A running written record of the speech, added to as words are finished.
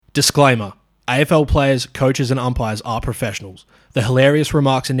Disclaimer. AFL players, coaches and umpires are professionals. The hilarious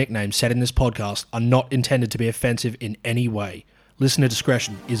remarks and nicknames said in this podcast are not intended to be offensive in any way. Listener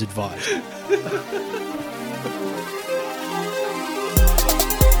discretion is advised.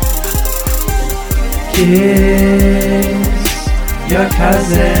 Kiss your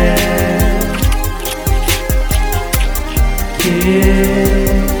cousin. Kiss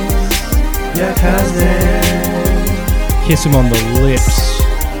your cousin. Kiss him on the lips.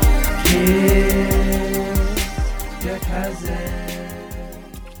 Kiss your cousin.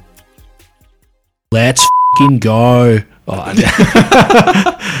 Let's f***ing go. Oh,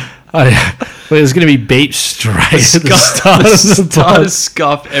 there's going to be beep straight at the start of the pod.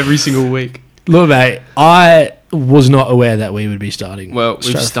 Scuff every single week. Look, mate, I was not aware that we would be starting. Well,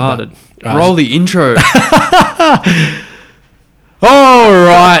 we've started. Right. Roll the intro. All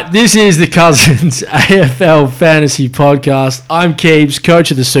right, this is the Cousins AFL Fantasy Podcast. I'm Keebs, coach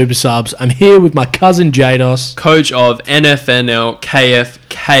of the Super Subs. I'm here with my cousin Jados, Coach of NFNL, KF,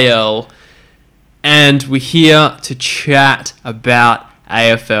 KL. And we're here to chat about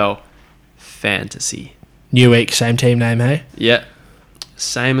AFL Fantasy. New week, same team name, hey? Yeah.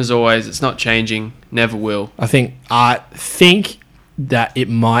 Same as always. It's not changing. Never will. I think that it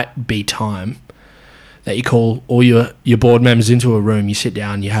might be time that you call all your board members into a room, you sit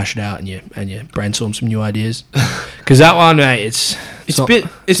down, you hash it out, and you brainstorm some new ideas. Because that one, mate,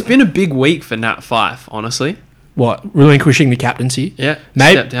 it's been a big week for Nat Fyfe, honestly. What, relinquishing the captaincy? Yeah,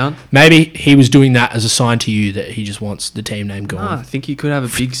 maybe, step down. Maybe he was doing that as a sign to you that he just wants the team name gone. I think he could have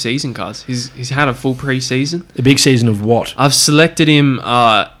a big season, cuz. He's had a full pre-season. A big season of what? I've selected him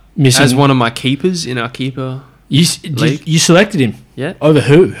as one of my keepers in our keeper league. You selected him? Yeah. Over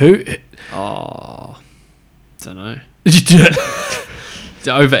who? Oh, don't know. Did you do it?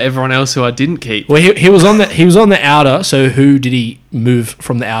 Over everyone else who I didn't keep. Well, he was on the outer. So who did he move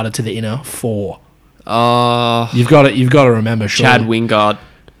from the outer to the inner for? You've got to remember. Surely. Chad Wingard.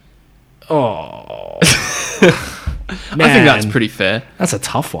 Oh, I think that's pretty fair. That's a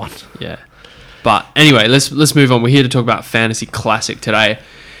tough one. Yeah, but anyway, let's move on. We're here to talk about Fantasy Classic today,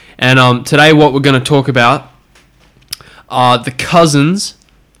 and today what we're going to talk about are the Cousins'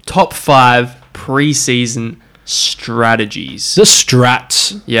 top 5 preseason strategies. The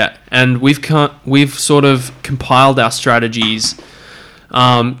strats. Yeah, and we've sort of compiled our strategies,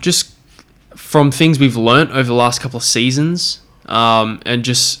 just from things we've learnt over the last couple of seasons, and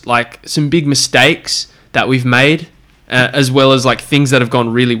just like some big mistakes that we've made, as well as like things that have gone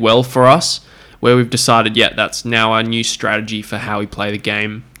really well for us, where we've decided, that's now our new strategy for how we play the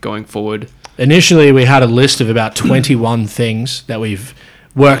game going forward. Initially, we had a list of about 21 things that we've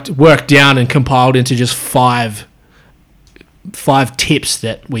worked down and compiled into just five tips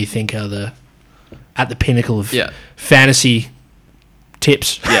that we think are at the pinnacle of fantasy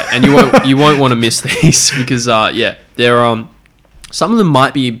tips. Yeah, and you won't want to miss these because they're some of them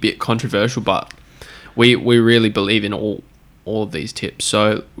might be a bit controversial, but we really believe in all of these tips.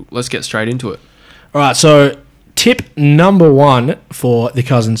 So let's get straight into it. All right, so tip number 1 for the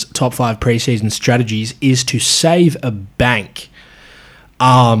Cousins' top 5 preseason strategies is to save a bank.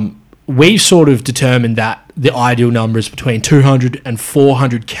 We've sort of determined that the ideal number is between 200 and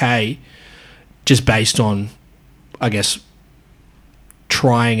 400k, just based on, I guess,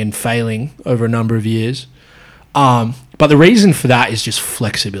 trying and failing over a number of years. But the reason for that is just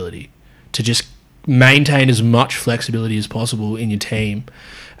flexibility, to just maintain as much flexibility as possible in your team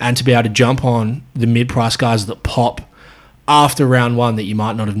and to be able to jump on the mid-price guys that pop after round 1 that you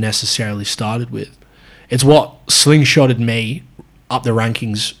might not have necessarily started with. It's what slingshotted me up the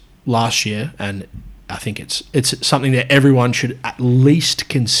rankings last year, and I think it's something that everyone should at least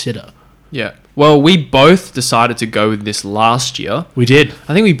consider. Yeah. Well, we both decided to go with this last year. We did.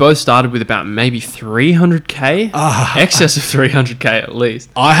 I think we both started with about maybe 300k, excess of 300k at least.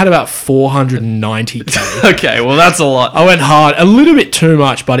 I had about 490k. Okay, well that's a lot. I went hard, a little bit too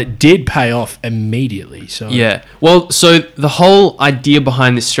much, but it did pay off immediately. So yeah. Well, so the whole idea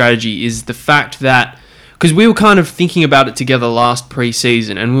behind this strategy is the fact that, because we were kind of thinking about it together last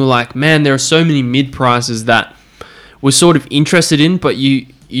preseason, and we were like, man, there are so many mid prices that we're sort of interested in, but you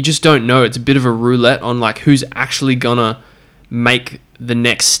just don't know. It's a bit of a roulette on like who's actually gonna make the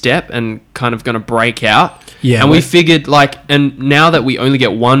next step and kind of gonna break out. Yeah. And we figured and now that we only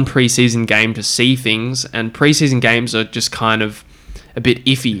get one preseason game to see things, and preseason games are just kind of a bit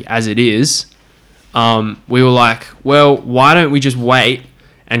iffy as it is, we were like, well, why don't we just wait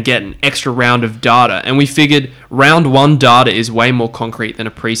and get an extra round of data? And we figured round 1 data is way more concrete than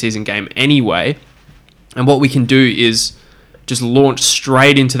a preseason game anyway. And what we can do is just launch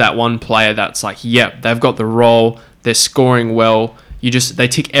straight into that one player that's like, they've got the role, they're scoring well, they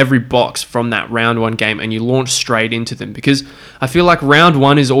tick every box from that round one game and you launch straight into them, because I feel like round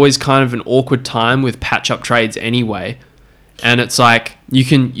one is always kind of an awkward time with patch up trades anyway, and it's like you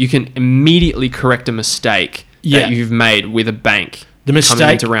can immediately correct a mistake that you've made with a bank. The mistake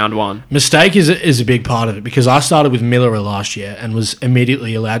coming into round one. Mistake is a big part of it, because I started with Miller last year and was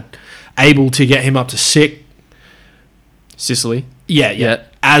immediately able to get him up to sick. Sicily. Yeah.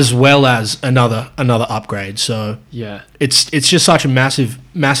 As well as another upgrade. So yeah, it's just such a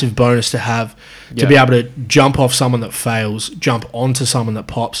massive bonus to have, to be able to jump off someone that fails, jump onto someone that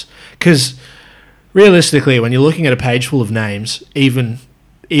pops. Because realistically, when you're looking at a page full of names, even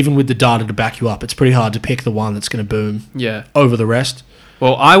with the data to back you up, it's pretty hard to pick the one that's going to boom over the rest.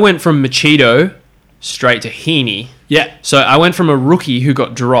 Well, I went from Machito straight to Heaney. Yeah. So I went from a rookie who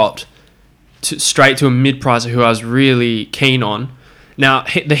got dropped straight to a mid-pricer who I was really keen on. Now,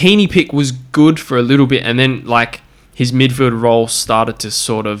 the Heaney pick was good for a little bit, and then like his midfield role started to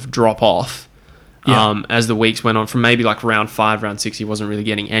sort of drop off as the weeks went on. From maybe like round 5, round 6, he wasn't really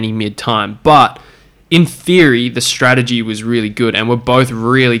getting any mid-time. But in theory, the strategy was really good, and we're both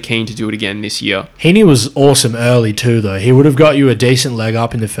really keen to do it again this year. Heaney was awesome early too, though. He would have got you a decent leg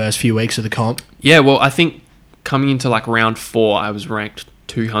up in the first few weeks of the comp. Yeah, well, I think coming into like round 4, I was ranked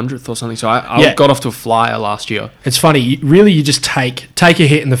 200th or something, so I got off to a flyer last year. It's funny, you just take a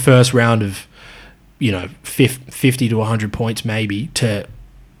hit in the first round of 50 to 100 points maybe to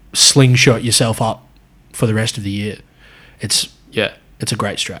slingshot yourself up for the rest of the year. It's a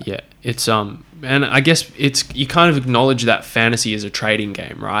great strat. Yeah, it's and I guess you kind of acknowledge that fantasy is a trading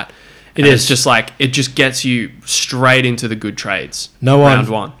game, right? It's just like it just gets you straight into the good trades. Round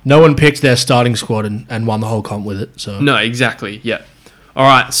one. No one picked their starting squad and won the whole comp with it. So no, exactly. Yeah. All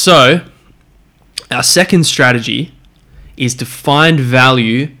right, so our second strategy is to find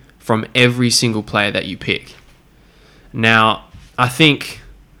value from every single player that you pick. Now, I think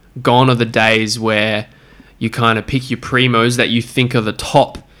gone are the days where you kind of pick your primos that you think are the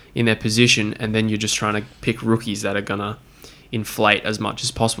top in their position, and then you're just trying to pick rookies that are going to inflate as much as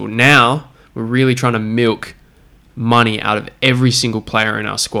possible. Now, we're really trying to milk money out of every single player in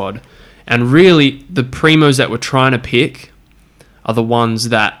our squad. And really, the primos that we're trying to pick are the ones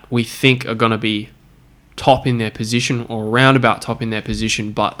that we think are going to be top in their position or around about top in their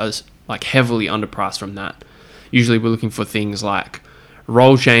position, but as like heavily underpriced from that. Usually we're looking for things like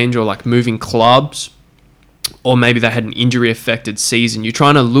role change or like moving clubs, or maybe they had an injury affected season. You're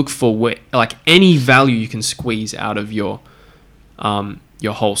trying to look for like any value you can squeeze out of your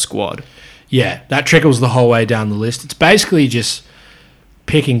whole squad. Yeah, that trickles the whole way down the list. It's basically just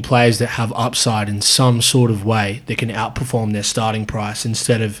picking players that have upside in some sort of way that can outperform their starting price,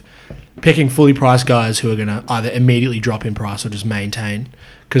 instead of picking fully priced guys who are going to either immediately drop in price or just maintain,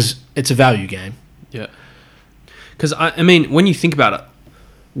 because it's a value game. Yeah. Because, I mean, when you think about it,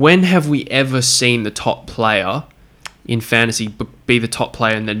 when have we ever seen the top player in fantasy be the top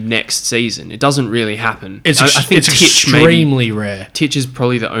player in the next season? It doesn't really happen. I think it's extremely rare. Titch is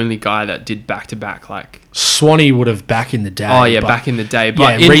probably the only guy that did back-to-back. Like Swanee would have back in the day. Oh, yeah, back in the day.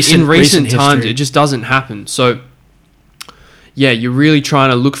 But in recent times, history, it just doesn't happen. So, yeah, you're really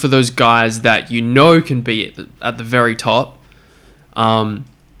trying to look for those guys that you know can be at the very top, but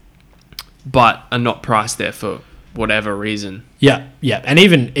are not priced there for whatever reason. Yeah. And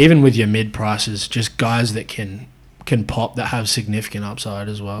even with your mid prices, just guys that can pop, that have significant upside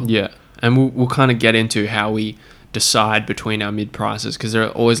as well. Yeah, and we'll kind of get into how we decide between our mid prices, because there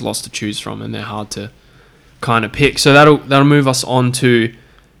are always lots to choose from and they're hard to kind of pick. So that'll move us on to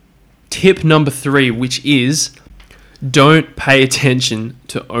tip number 3, which is don't pay attention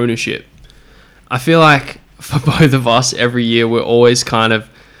to ownership. I feel like for both of us, every year we're always kind of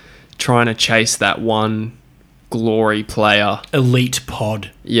trying to chase that one glory player. Elite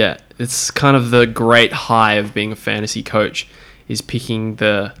pod. Yeah, it's kind of the great high of being a fantasy coach, is picking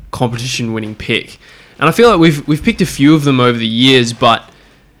the competition-winning pick. And I feel like we've picked a few of them over the years, but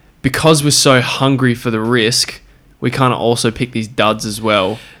because we're so hungry for the risk, we kind of also pick these duds as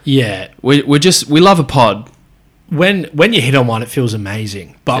well. Yeah. We love a pod. When you hit on one, it feels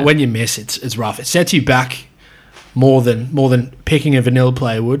amazing. But when you miss, it's rough. It sets you back more than picking a vanilla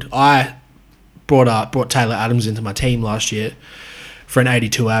player would. I brought Taylor Adams into my team last year for an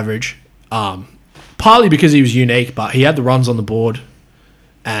 82 average, partly because he was unique, but he had the runs on the board,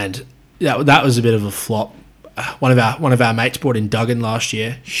 and that was a bit of a flop. One of our mates brought in Duggan last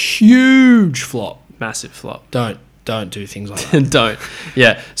year. Huge flop. Massive flop. Don't do things like that. Don't.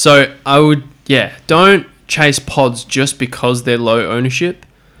 Yeah. So I would, don't chase pods just because they're low ownership.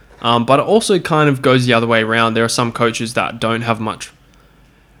 But it also kind of goes the other way around. There are some coaches that don't have much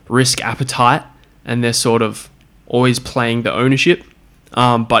risk appetite, and they're sort of always playing the ownership.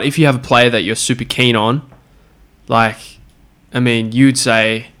 But if you have a player that you're super keen on, like, I mean, you'd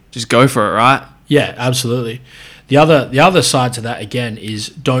say just go for it, right? Yeah, absolutely. The other side to that, again, is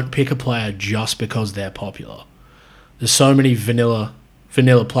don't pick a player just because they're popular. There's so many vanilla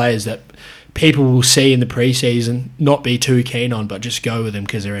players that people will see in the preseason, not be too keen on, but just go with them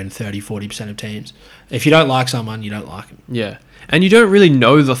because they're in 30-40% of teams. If you don't like someone, you don't like them. Yeah. And you don't really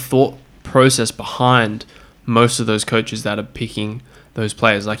know the thought process behind most of those coaches that are picking those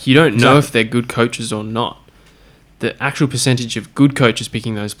players. Like, you don't know if they're good coaches or not. The actual percentage of good coaches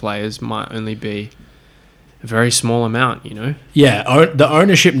picking those players might only be a very small amount, you know? Yeah, the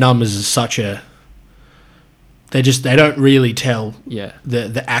ownership numbers is such a... They don't really tell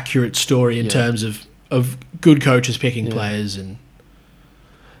the accurate story in terms of good coaches picking players. And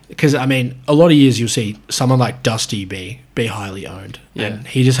because, I mean, a lot of years you'll see someone like Dusty be highly owned. Yeah. And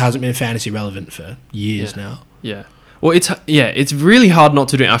he just hasn't been fantasy relevant for years now. Yeah. Well, it's really hard not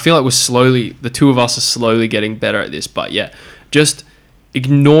to do. I feel like the two of us are slowly getting better at this. But yeah, just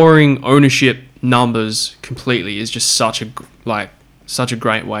ignoring ownership numbers completely is just such a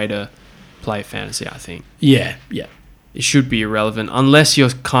great way to play fantasy, I think. Yeah. It should be irrelevant unless you're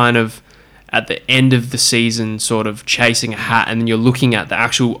kind of at the end of the season sort of chasing a hat and then you're looking at the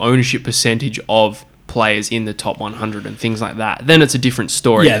actual ownership percentage of players in the top 100 and things like that. Then it's a different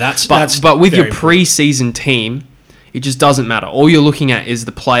story. Yeah, but with your preseason team, it just doesn't matter. All you're looking at is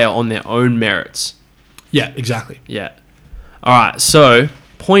the player on their own merits. Yeah, exactly. Yeah. All right, so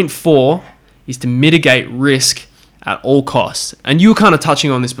point 4 is to mitigate risk at all costs. And you were kind of touching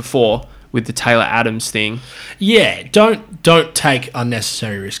on this before with the Taylor Adams thing. Yeah, don't take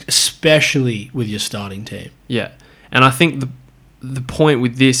unnecessary risk, especially with your starting team. Yeah. And I think the point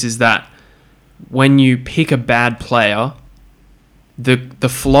with this is that when you pick a bad player, the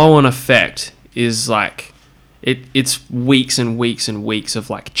flow-on effect is like it's weeks and weeks and weeks of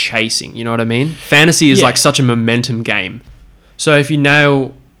like chasing, you know what I mean? Fantasy is like such a momentum game. So if you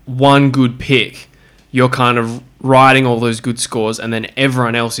nail one good pick, you're kind of riding all those good scores, and then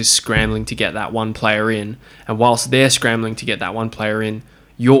everyone else is scrambling to get that one player in. And whilst they're scrambling to get that one player in,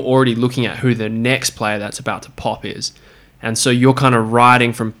 you're already looking at who the next player that's about to pop is. And so you're kind of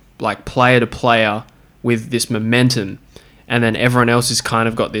riding from like player to player with this momentum, and then everyone else has kind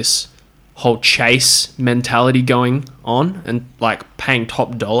of got this whole chase mentality going on and like paying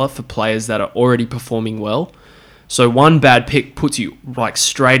top dollar for players that are already performing well. So one bad pick puts you like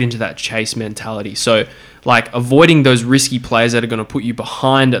straight into that chase mentality. So like avoiding those risky players that are going to put you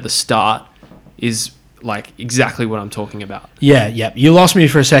behind at the start is like exactly what I'm talking about. Yeah. You lost me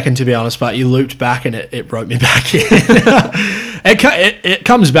for a second, to be honest, but you looped back and it wrote me back in. It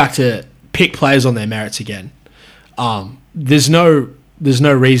comes back to pick players on their merits again. There's no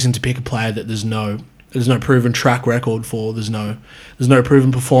reason to pick a player that there's no proven track record for. There's no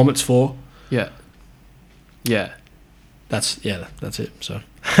proven performance for. Yeah. That's it. So,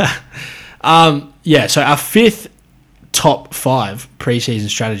 so our fifth top 5 preseason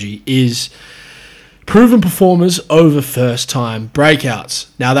strategy is proven performers over first-time breakouts.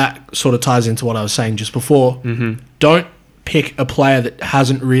 Now, that sort of ties into what I was saying just before. Mm-hmm. Don't pick a player that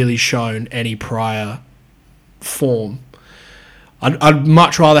hasn't really shown any prior form. I'd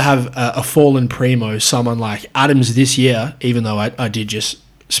much rather have a fallen primo, someone like Adams this year, even though I did just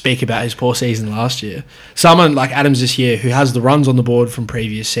speak about his poor season last year. Someone like Adams this year who has the runs on the board from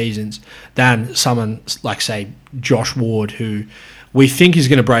previous seasons than someone like, say, Josh Ward, who we think is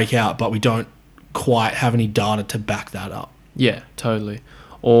going to break out, but we don't quite have any data to back that up. Yeah, totally.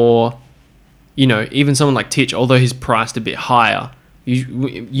 Or, you know, even someone like Titch, although he's priced a bit higher,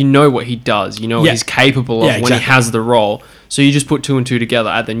 you know what he does. You know what he's capable of when he has the role. So you just put 2 and 2 together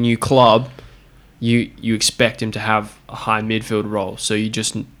at the new club. You expect him to have a high midfield role, so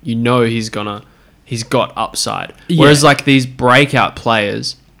you know he's got upside. Whereas like these breakout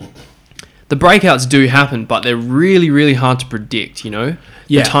players, the breakouts do happen, but they're really, really hard to predict, you know?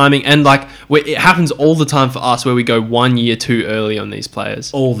 The timing, and like it happens all the time for us where we go 1 year too early on these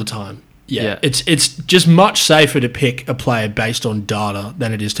players. All the time. Yeah. It's just much safer to pick a player based on data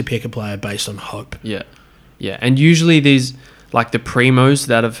than it is to pick a player based on hope. Yeah. And usually these, like the primos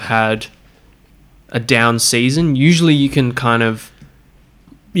that have had a down season, usually you can kind of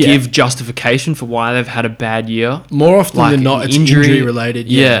give justification for why they've had a bad year. More often than not, it's injury related.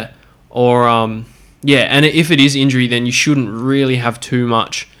 Yeah. Or, and if it is injury, then you shouldn't really have too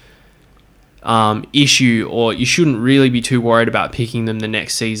much issue, or you shouldn't really be too worried about picking them the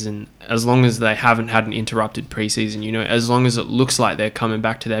next season, as long as they haven't had an interrupted preseason, you know, as long as it looks like they're coming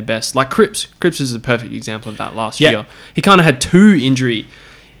back to their best. Like Cripps is a perfect example of that last year. He kind of had 2 injury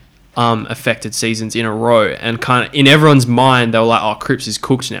affected seasons in a row, and kind of in everyone's mind they were like, "Oh, Cripps is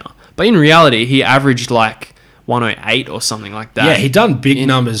cooked now." But in reality, he averaged like 108 or something like that. Yeah, he'd done big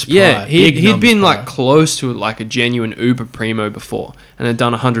numbers prior. Yeah, he'd numbers been prior. like close to like a genuine uber primo before, and had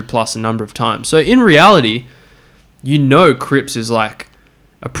done 100 plus a number of times. So in reality, Cripps is like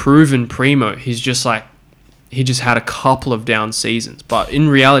a proven primo. He's just like, he just had a couple of down seasons, but in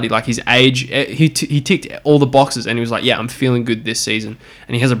reality, like his age, he ticked all the boxes, and he was like, "Yeah, I'm feeling good this season,"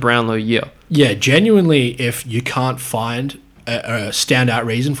 and he has a Brownlow year. Yeah, genuinely, if you can't find a standout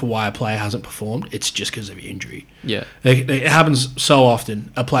reason for why a player hasn't performed, it's just because of injury. Yeah, It happens so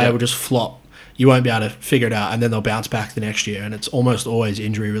often. A player Yeah. will just flop. You won't be able to figure it out, and then they'll bounce back the next year, and it's almost always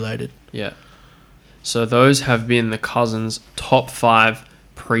injury related. yeah. So those have been the Cousins' top 5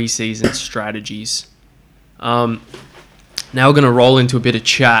 preseason strategies. Now we're going to roll into a bit of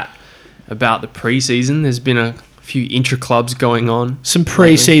chat about the preseason. There's been a few intra-clubs going on. Some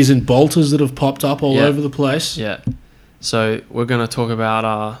pre-season bolters that have popped up all Yeah. over the place. Yeah. So we're going to talk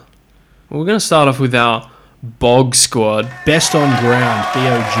about we're going to start off with our BOG squad. Best on ground,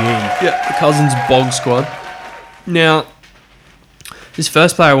 BOG. Yeah, the Cousins BOG squad. Now, this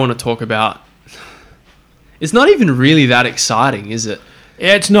first player I want to talk about, it's not even really that exciting, is it?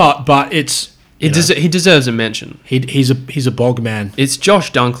 Yeah, it's not, but it's He deserves a mention. he's a bog man. It's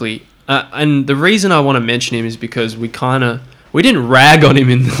Josh Dunkley. And the reason I want to mention him is because we didn't rag on him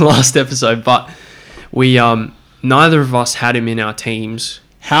in the last episode, but we neither of us had him in our teams.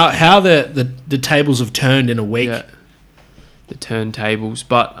 How the tables have turned in a week. Yeah, the turntables.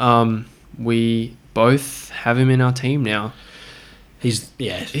 But we both have him in our team now. He's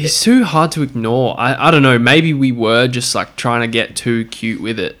too hard to ignore. I don't know. Maybe we were just like trying to get too cute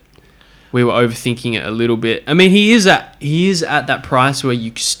with it. We were overthinking it a little bit. I mean, he is at that price where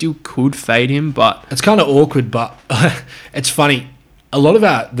you still could fade him, but it's kind of awkward. But it's funny. A lot of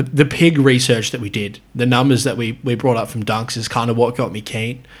the pig research that we did, the numbers that we brought up from Dunks is kind of what got me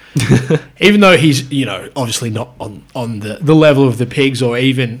keen. Even though he's obviously not on the level of the pigs, or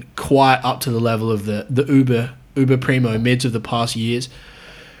even quite up to the level of the uber primo mids of the past years,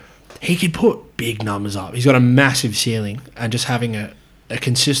 he could put big numbers up. He's got a massive ceiling, and just having a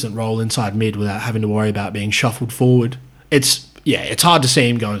consistent role inside mid without having to worry about being shuffled forward. It's hard to see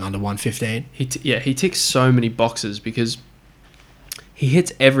him going under 115. He ticks so many boxes because he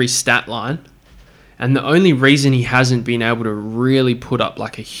hits every stat line, and the only reason he hasn't been able to really put up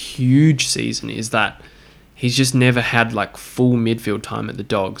like a huge season is that he's just never had like full midfield time at the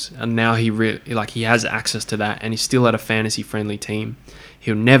Dogs, and now he has access to that, and he's still at a fantasy friendly team.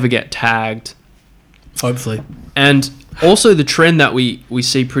 He'll never get tagged. Hopefully. And also the trend that we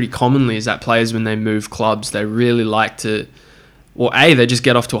see pretty commonly is that players, when they move clubs, they really like to, they just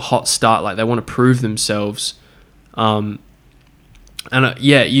get off to a hot start. Like they want to prove themselves. You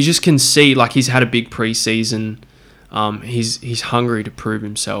just can see like he's had a big preseason. He's hungry to prove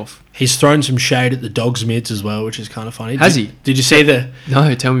himself. He's thrown some shade at the Dogs mids as well, which is kind of funny. Has he? Did you see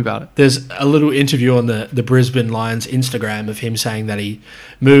No, tell me about it. There's a little interview on the Brisbane Lions Instagram of him saying that he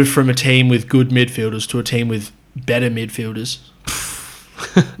moved from a team with good midfielders to a team with better midfielders.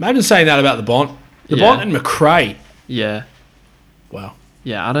 Imagine saying that about the Bont. The Bont and McRae. Yeah. Wow.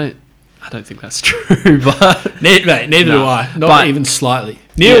 Yeah, I don't think that's true, but Neither do I. Not even slightly.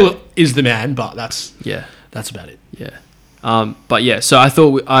 Neil is the man, but that's about it. Yeah. So I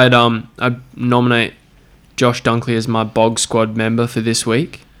thought I'd nominate Josh Dunkley as my BOG squad member for this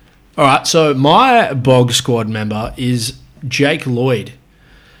week. All right, so my BOG squad member is Jake Lloyd.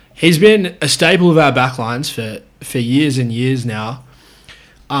 He's been a staple of our backlines for years and years now.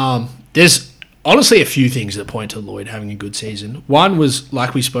 There's honestly a few things that point to Lloyd having a good season. One was,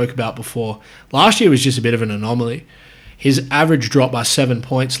 like we spoke about before, last year was just a bit of an anomaly. His average dropped by 7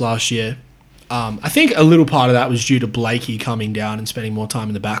 points last year. I think a little part of that was due to Blakey coming down and spending more time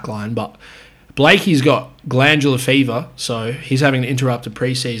in the back line, but Blakey's got glandular fever, so he's having to interrupt the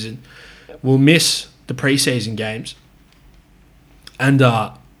preseason. We'll miss the preseason games. And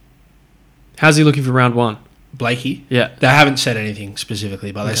how's he looking for round 1? Blakey? Yeah. They haven't said anything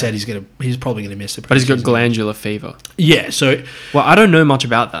specifically, but they said he's probably going to miss the preseason. But he's got glandular fever. Yeah, so... Well, I don't know much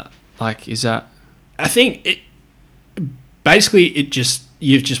about that. Like, is that... I think it... Basically,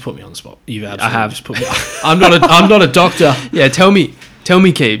 you've just put me on the spot. You've absolutely just put me... I'm not a doctor. Yeah, tell me,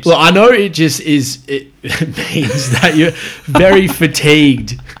 Keebs. Well, I know it just is... It means that you're very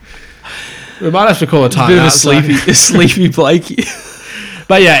fatigued. We might have to call a time out. A sleepy Blakey.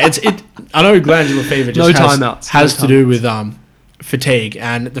 But yeah, I know glandular fever just has to do with fatigue,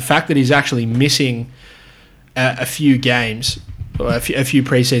 and the fact that he's actually missing a few games, or a few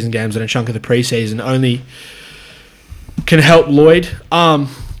preseason games and a chunk of the preseason only can help Lloyd.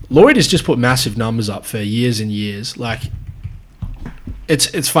 Lloyd has just put massive numbers up for years and years. Like,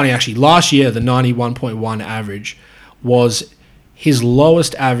 it's funny actually. Last year, the 91.1 average was his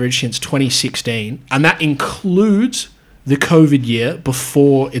lowest average since 2016, and that includes the COVID year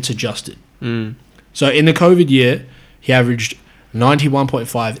before it's adjusted. So in the COVID year, he averaged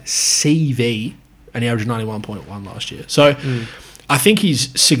 91.5 CV, and he averaged 91.1 last year. So I think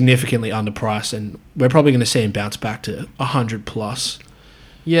he's significantly underpriced, and we're probably going to see him bounce back to 100 plus.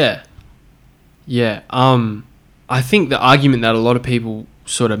 Yeah. I think the argument that a lot of people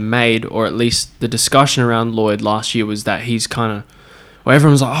sort of made, or at least the discussion around Lloyd last year, was that he's kind of, well,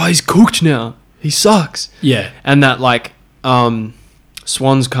 everyone's like, oh, he's cooked now. He sucks. Yeah. And that, like,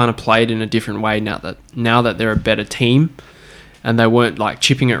 Swans kind of played in a different way now that they're a better team, and they weren't like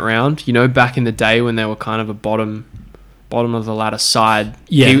chipping it around. You know, back in the day when they were kind of a bottom of the ladder side,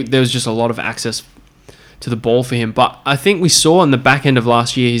 there was just a lot of access to the ball for him. But I think we saw in the back end of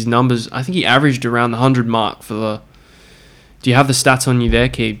last year his numbers. I think he averaged around the 100 mark for the. Do you have the stats on you there,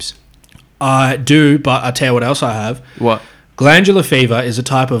 Keebs? I do, but I'll tell you what else I have. What? Glandular fever is a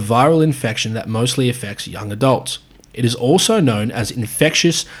type of viral infection that mostly affects young adults. It is also known as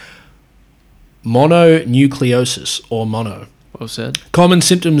infectious mononucleosis, or mono. Well said. Common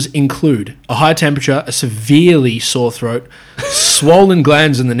symptoms include a high temperature, a severely sore throat, swollen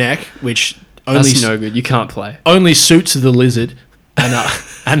glands in the neck, which only That's no good. You can't play. only suits the lizard,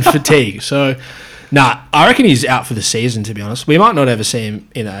 and fatigue. So, I reckon he's out for the season, to be honest. We might not ever see him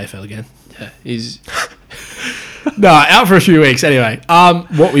in the AFL again. Yeah, he's... Out for a few weeks. Anyway,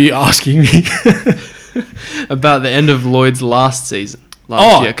 what were you asking me? about the end of Lloyd's last season.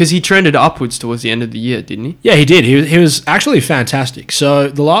 Last year. Because he trended upwards towards the end of the year, didn't he? Yeah, he did. He was actually fantastic. So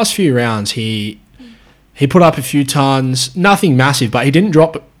the last few rounds, he put up a few tons, nothing massive, but he didn't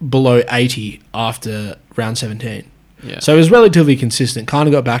drop below 80 after round 17. Yeah. So he was relatively consistent, kind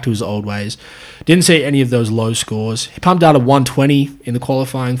of got back to his old ways. Didn't see any of those low scores. He pumped out a 120 in the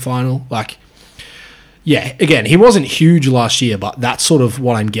qualifying final. Again, he wasn't huge last year, but that's sort of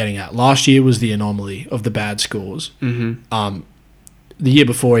what I'm getting at. Last year was the anomaly of the bad scores. Mm-hmm. The year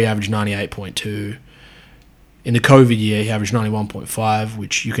before, he averaged 98.2. In the COVID year, he averaged 91.5,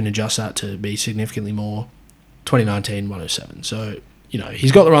 which you can adjust that to be significantly more. 2019, 107. So,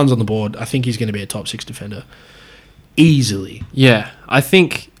 he's got the runs on the board. I think he's going to be a top 6 defender easily. Yeah, I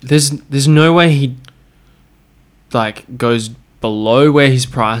think there's no way he goes below where he's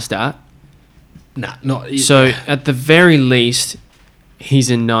priced at. Nah, not so. At the very least, he's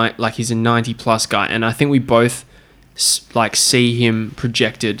a 90 plus guy, and I think we both see him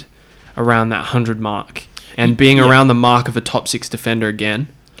projected around that 100 mark and being around the mark of a top 6 defender again.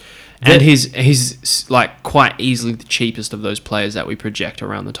 And he's quite easily the cheapest of those players that we project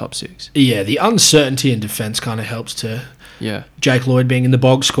around the top 6. Yeah, the uncertainty in defence kind of helps to Jake Lloyd being in the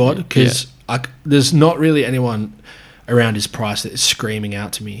BOG squad, because there's not really anyone around his price that is screaming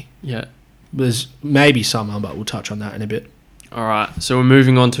out to me. Yeah. There's maybe someone, but we'll touch on that in a bit. All right, so we're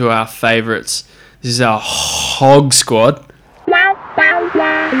moving on to our favourites. This is our Hog squad.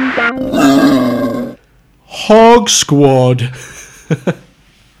 Hog squad.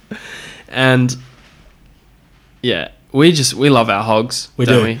 And we love our Hogs. We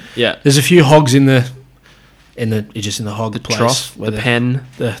do. We? Yeah. There's a few hogs in the hog place, trough, the pen,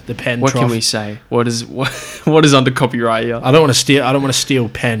 the pen. What trough. can we say? What is under copyright here? I don't want to steal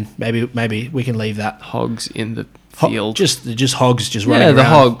pen. Maybe we can leave that. Hogs in the field. Just hogs just running around. Yeah, the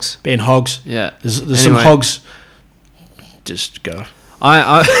hogs being hogs. Yeah. There's some hogs. Just go.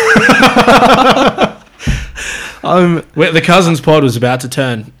 The Cousins pod was about to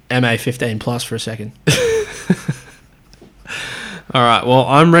turn MA 15 plus for a second. All right. Well,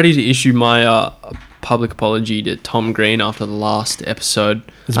 I'm ready to issue my public apology to Tom Green after the last episode.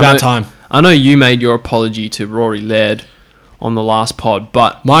 It's about time. I know you made your apology to Rory Laird on the last pod,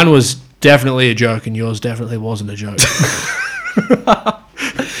 but mine was definitely a joke, and yours definitely wasn't a joke.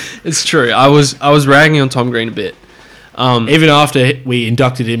 It's true. I was ragging on Tom Green a bit. Even after we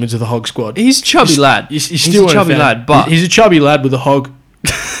inducted him into the Hog squad. He's a chubby lad. He's still a chubby lad, but he's a chubby lad with a hog.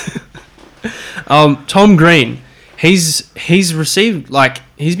 Tom Green, he's received,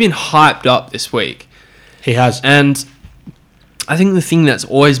 he's been hyped up this week. He has. And I think the thing that's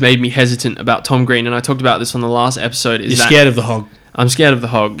always made me hesitant about Tom Green, and I talked about this on the last episode, is You're scared of the hog. I'm scared of the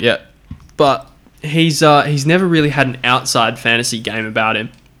hog, yeah. But he's never really had an outside fantasy game about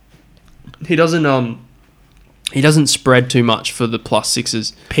him. He doesn't spread too much for the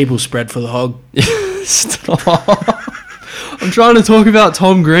 +6s. People spread for the hog. Stop. I'm trying to talk about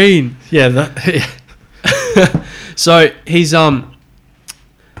Tom Green. Yeah. So he's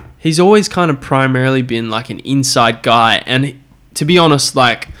always kind of primarily been an inside guy, and to be honest,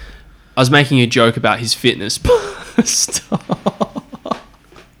 was making a joke about his fitness. Stop.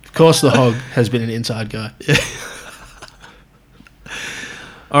 Of course, the Hog has been an inside guy.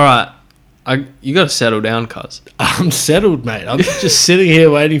 All right. You got to settle down, cuz. I'm settled, mate. I'm just sitting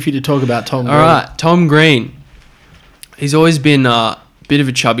here waiting for you to talk about Tom Green. All right. Tom Green. He's always been a bit of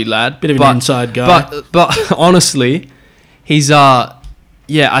a chubby lad. Bit of an inside guy. But honestly, he's...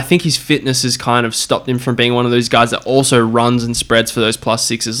 I think his fitness has kind of stopped him from being one of those guys that also runs and spreads for those plus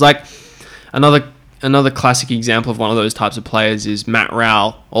sixes. Like, another classic example of one of those types of players is Matt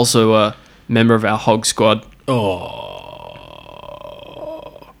Rowell, also a member of our Hog squad. Oh.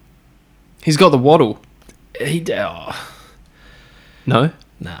 He's got the waddle. No?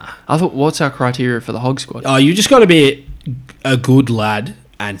 Nah. I thought, what's our criteria for the Hog squad? Oh, you just got to be a good lad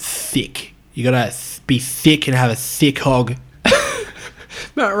and thick. You got to be thick and have a thick hog.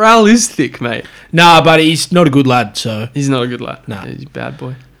 Matt Rowell is thick, mate. Nah, but he's not a good lad, so... He's not a good lad. Nah. He's a bad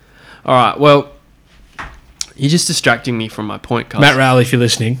boy. All right, well, you're just distracting me from my point, cuz. Matt Rowell, if you're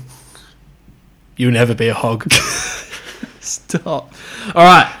listening, you'll never be a hog. Stop. All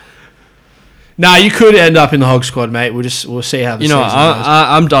right. Nah, you could end up in the Hog squad, mate. We'll see how the season goes.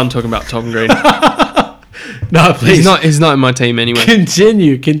 I'm done talking about Tom Green. No, please. He's not in my team anyway.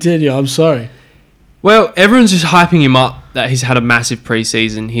 Continue. I'm sorry. Well, everyone's just hyping him up that he's had a massive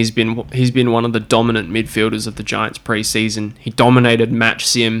preseason. He's been one of the dominant midfielders of the Giants preseason. He dominated match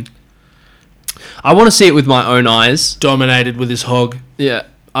sim. I want to see it with my own eyes. Dominated with his hog. Yeah.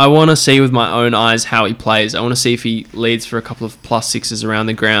 I want to see with my own eyes how he plays. I want to see if he leads for a couple of plus sixes around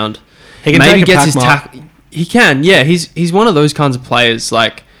the ground. He can maybe take gets a his tackle. He can, yeah. He's one of those kinds of players.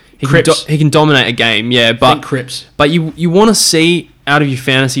 Like he can dominate a game, yeah. But Think Crips. But you want to see out of your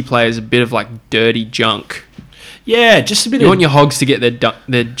fantasy players a bit of like dirty junk. Yeah, just a bit. You want your Hogs to get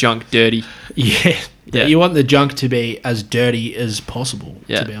their junk dirty. Yeah. Yeah. You want the junk to be as dirty as possible.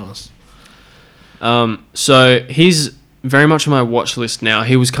 Yeah. To be honest. So he's very much on my watch list now.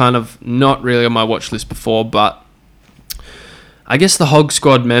 He was kind of not really on my watch list before, but I guess the Hog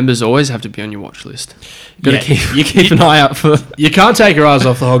squad members always have to be on your watch list. You keep an eye out for. You can't take your eyes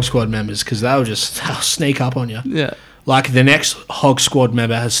off the Hog squad members because they'll sneak up on you. Yeah. Like the next Hog squad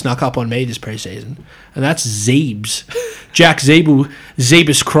member has snuck up on me this preseason, and that's Zeebs. Jack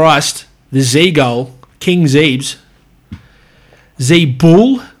Zeebus Christ, the Z goal, King Zeebs.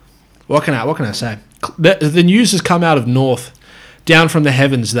 Z-Bull. What can I say? The news has come out of North, down from the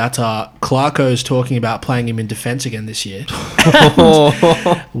heavens, that Clarko's talking about playing him in defence again this year.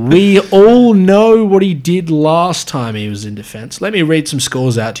 We all know what he did last time he was in defence. Let me read some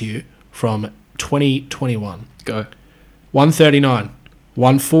scores out to you from 2021. Go. 139,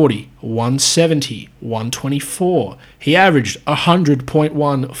 140, 170, 124. He averaged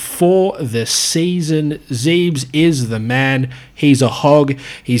 100.1 for the season. Zeebs is the man. He's a hog.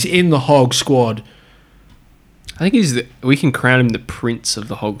 He's in the Hog squad. I think we can crown him the prince of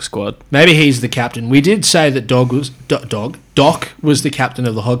the Hog squad. Maybe he's the captain. We did say that Doc was the captain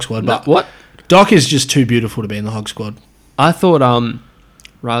of the Hog squad, but what? Doc is just too beautiful to be in the Hog squad. I thought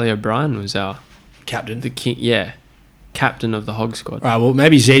Riley O'Brien was our Captain. the king. Yeah, captain of the Hog squad. All right, well,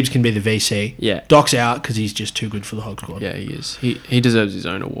 maybe Zeebs can be the VC. Yeah. Doc's out because he's just too good for the Hog squad. Yeah, he is. He deserves his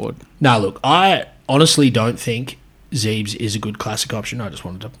own award. Nah, look, I honestly don't think Zeebs is a good classic option. I just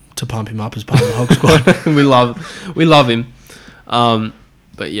wanted to pump him up as part of the Hog squad. we love him.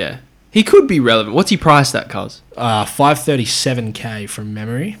 But yeah, he could be relevant. What's he priced at, cuz? 537k from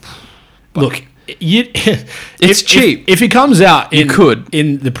memory. Look, it's cheap. If he comes out in You could.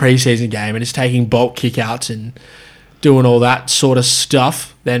 the preseason game and is taking bulk kickouts and doing all that sort of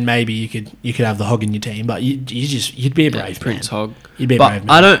stuff, then maybe you could have the Hog in your team. But you'd be a brave man. Prince Hog. You'd be a But brave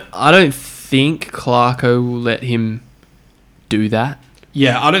man. I don't think Clarko will let him do that.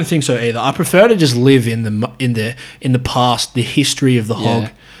 Yeah, I don't think so either. I prefer to just live in the past, the history of the Hog,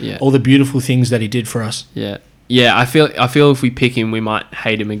 yeah. all the beautiful things that he did for us. Yeah. I feel if we pick him, we might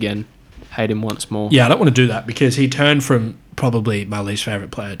hate him again. Hate him once more. Yeah, I don't want to do that because he turned from probably my least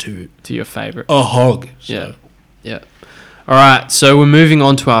favourite player to your favourite. a Hog. So. Yeah. All right, so we're moving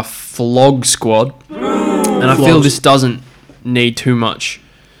on to our Flog squad. And I feel Flogs. this doesn't need too much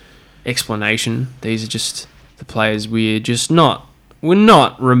explanation. These are just the players we're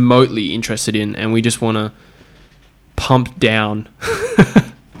not remotely interested in, and we just want to pump down.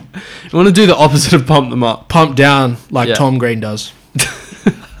 We want to do the opposite of pump them up. Pump down like Yeah. Tom Green does.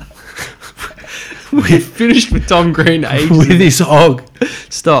 We finished with Tom Green ages With his Hog.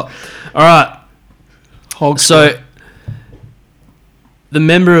 Stop. All right. Hog So, squad. the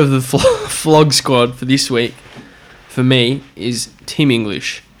member of the Flog squad for this week, for me, is Tim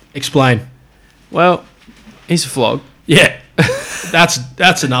English. Explain. Well, he's a flog. Yeah.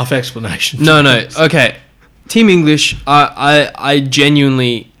 That's enough explanation. No. Okay. Tim English, I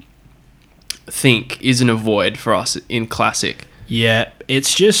genuinely think is an avoid for us in Classic. Yeah,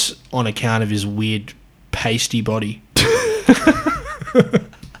 it's just on account of his weird pasty body.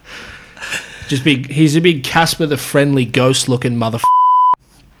 Just big. He's a big Casper the Friendly Ghost looking motherfucker.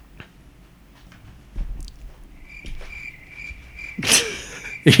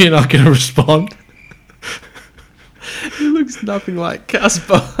 You're not going to respond? He looks nothing like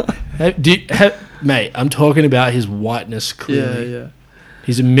Casper. Mate, I'm talking about his whiteness, clearly. Yeah.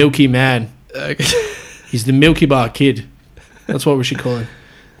 He's a milky man. Okay. He's the Milky Bar Kid. That's what we should call him.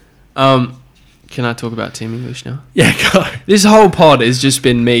 Can I talk about Tim English now? Yeah, go. This whole pod has just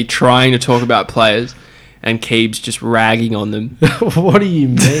been me trying to talk about players and Keebs just ragging on them. What do you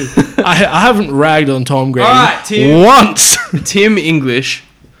mean? I haven't ragged on Tom Grady Alright, Tim. once. Tim English.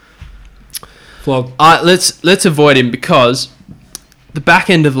 Flog. Let's avoid him because the back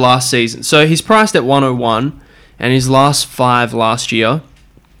end of last season. So he's priced at 101, and his last 5 last year,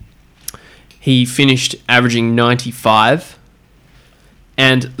 he finished averaging 95.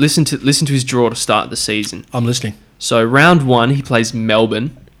 And listen to his draw to start the season. I'm listening. So round 1, he plays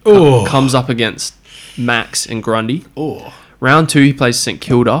Melbourne. Oh. Comes up against Max and Grundy. Oh. Round 2, he plays St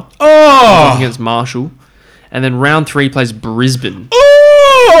Kilda. Oh. Comes up against Marshall. And then round 3, he plays Brisbane.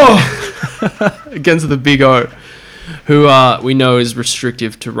 Oh. Against the Big O, who we know is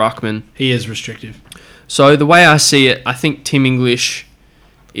restrictive to ruckman. He is restrictive. So the way I see it, I think Tim English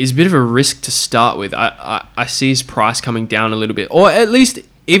is a bit of a risk to start with. I see his price coming down a little bit, or at least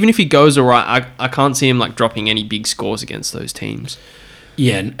even if he goes all right, I can't see him like dropping any big scores against those teams.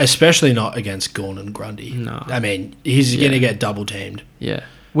 Yeah, and especially not against Gawn and Grundy. No. I mean, he's going to get double teamed. Yeah,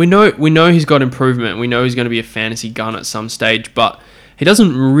 we know he's got improvement. We know he's going to be a fantasy gun at some stage, but he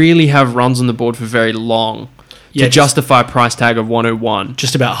doesn't really have runs on the board for very long to justify a price tag of 101.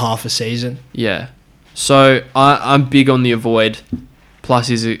 Just about half a season. Yeah. So I'm big on the avoid. Plus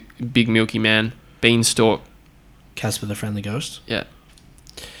he's a big milky man. Beanstalk. Casper the Friendly Ghost. Yeah.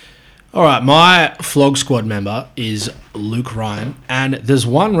 All right, my Flog squad member is Luke Ryan, and there's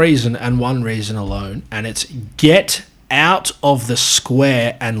one reason and one reason alone, and it's get out of the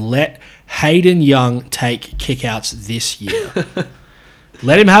square and let Hayden Young take kickouts this year.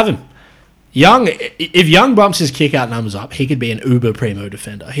 Let him have him. Young, if Young bumps his kick-out numbers up, he could be an uber primo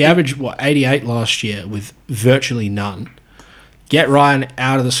defender. He averaged, 88 last year with virtually none. Get Ryan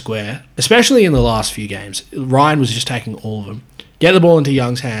out of the square, especially in the last few games. Ryan was just taking all of them. Get the ball into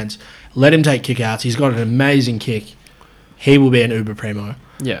Young's hands. Let him take kick-outs. He's got an amazing kick. He will be an uber primo.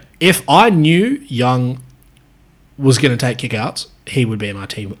 Yeah. If I knew Young was going to take kick-outs, he would be in my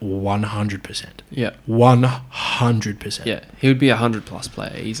team 100%. Yeah. 100%. Yeah. He would be a 100-plus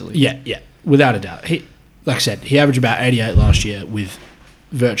player easily. Yeah. Without a doubt. Like I said, he averaged about 88 last year with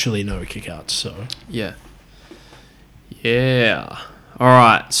virtually no kickouts. So Yeah. All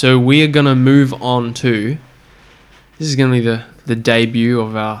right. So we are going to move on to... This is going to be the debut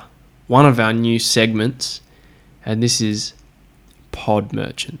of one of our new segments. And this is Pod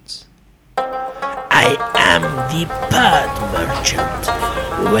Merchants. I am the pod merchant.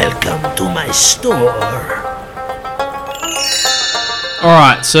 Welcome to my store.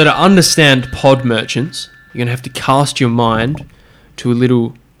 Alright, so to understand pod merchants, you're going to have to cast your mind to a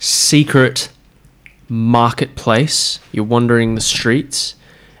little secret marketplace. You're wandering the streets,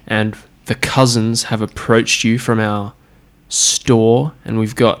 and the cousins have approached you from our store, and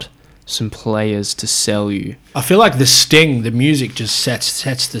we've got some players to sell you. I feel like the music just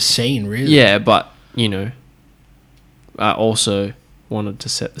sets the scene, really. Yeah, but, I also wanted to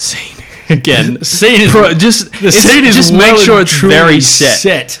set the scene again. The scene is just make sure it's very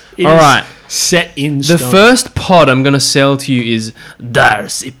set. It All right. Set in The stone. first pod I'm going to sell to you is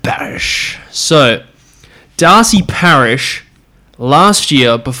Darcy Parish. So, Darcy Parish, last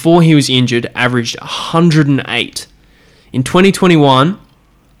year, before he was injured, averaged 108. In 2021,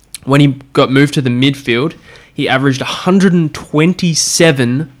 when he got moved to the midfield, he averaged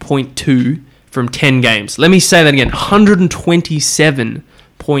 127.2 from 10 games. Let me say that again,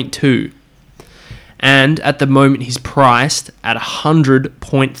 127.2. And at the moment, he's priced at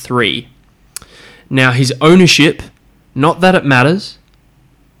 100.3. Now, his ownership, not that it matters,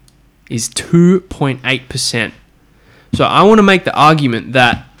 is 2.8%. So I want to make the argument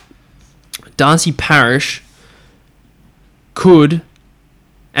that Darcy Parish could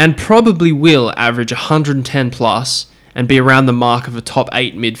and probably will average 110 plus and be around the mark of a top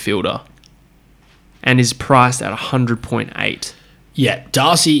 8 midfielder, and is priced at 100.8. Yeah,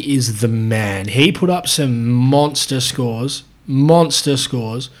 Darcy is the man. He put up some monster scores.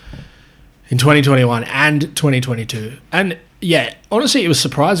 in 2021 and 2022. And yeah, honestly, it was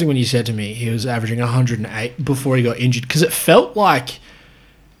surprising when you said to me he was averaging 108 before he got injured, because it felt like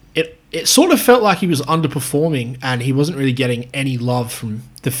it sort of felt like he was underperforming and he wasn't really getting any love from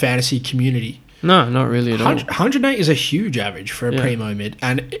the fantasy community. No, not really at all. 108 is a huge average for a primo mid,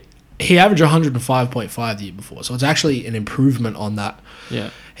 and he averaged 105.5 the year before, so it's actually an improvement on that.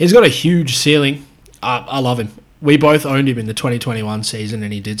 Yeah. He's got a huge ceiling. I love him. We both owned him in the 2021 season,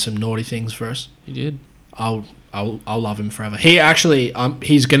 and he did some naughty things for us. He did. I'll love him forever. He actually,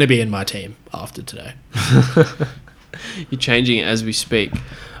 he's going to be in my team after today. You're changing it as we speak.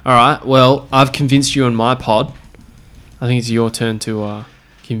 All right. Well, I've convinced you on my pod. I think it's your turn to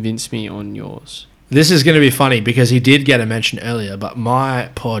convince me on yours. This is going to be funny because he did get a mention earlier, but my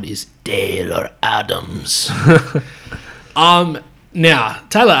pod is Taylor Adams. Now,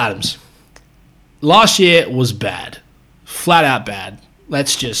 Taylor Adams. Last year was bad. Flat out bad.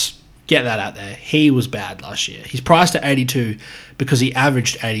 Let's just get that out there. He was bad last year. He's priced at 82 because he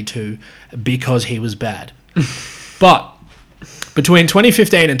averaged 82 because he was bad. But between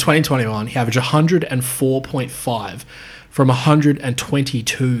 2015 and 2021, he averaged 104.5 from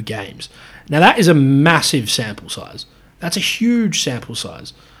 122 games. Now, that is a massive sample size. That's a huge sample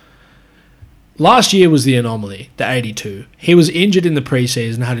size. Last year was the anomaly, the 82. He was injured in the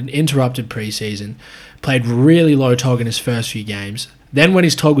preseason, had an interrupted preseason, played really low TOG in his first few games. Then when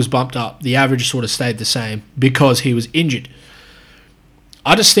his TOG was bumped up, the average sort of stayed the same because he was injured.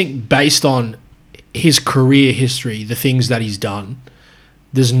 I just think based on his career history, the things that he's done,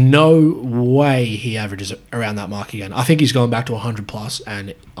 there's no way he averages around that mark again. I think he's going back to 100 plus,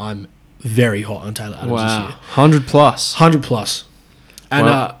 and I'm very hot on Taylor Adams this year. 100 plus. 100 plus. And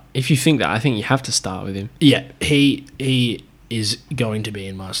well, if you think that, I think you have to start with him. yeah, he is going to be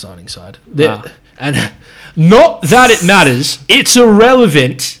in my starting side. Wow. And not that it matters, it's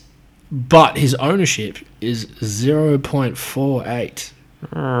irrelevant, but his ownership is 0.48.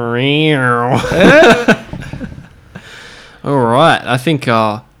 All right, I think.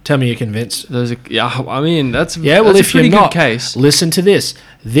 Tell me you're convinced. There's a I mean that's Yeah, well, that's if a pretty you're not, good case. listen to this.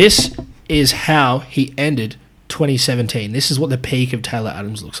 This is how he ended 2017. This is what the peak of Taylor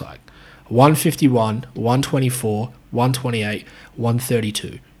Adams looks like: 151, 124, 128,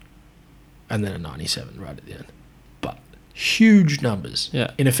 132, and then a 97 right at the end. But huge numbers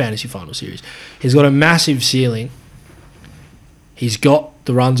in a fantasy final series. He's got a massive ceiling. He's got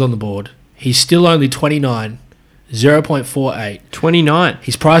the runs on the board. He's still only 29, 0.48. 29.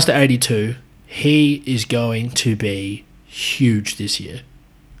 He's priced at 82. He is going to be huge this year.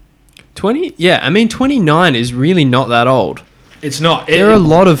 20. Yeah, I mean 29 is really not that old. It's not. There are a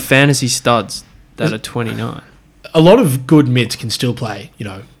lot of fantasy studs that are 29. A lot of good mids can still play,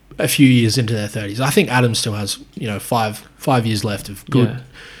 a few years into their 30s. I think Adams still has, 5 years left of good,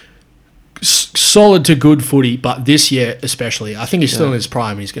 solid to good footy, but this year especially, I think he's still in his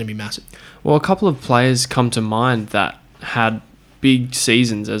prime and he's going to be massive. Well, a couple of players come to mind that had big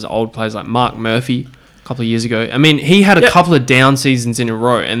seasons as old players, like Mark Murphy a couple of years ago. I mean, he had a couple of down seasons in a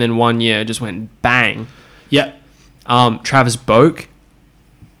row, and then 1 year just went bang. Yeah. Travis Boak.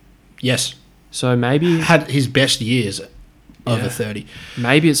 Yes. So maybe had his best years over 30.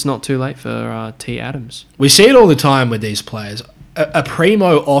 Maybe it's not too late for T. Adams. We see it all the time with these players. A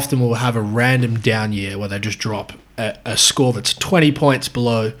primo often will have a random down year where they just drop a score that's 20 points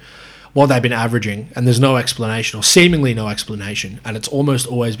below what they've been averaging, and there's no explanation, or seemingly no explanation, and it's almost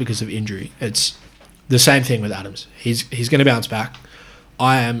always because of injury. It's the same thing with Adams. He's going to bounce back.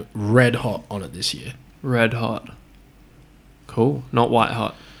 I am red hot on it this year. Red hot. Cool. Not white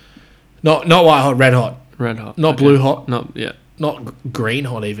hot. Not white hot, red hot. Red hot. Not blue hot. Not Not green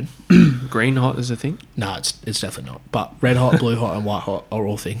hot even. Green hot is a thing? No, it's definitely not. But red hot, blue hot, and white hot are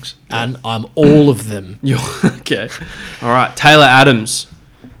all things. And I'm all of them. Okay. All right. Taylor Adams.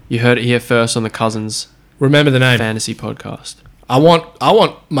 You heard it here first on the Cousins Remember the name. Fantasy Podcast. I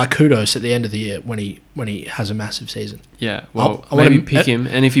want my kudos at the end of the year when he has a massive season. Yeah. Well, I want maybe to pick him,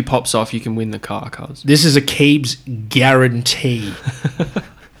 and if he pops off, you can win the car, cuz. This is a Keebs guarantee.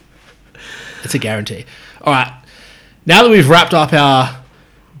 It's a guarantee. All right. Now that we've wrapped up our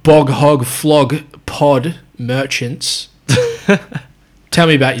Bog Hog Flog Pod merchants, tell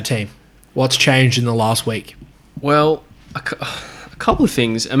me about your team. What's changed in the last week? Well, a couple of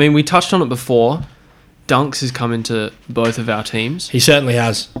things. I mean, we touched on it before. Dunks has come into both of our teams. He certainly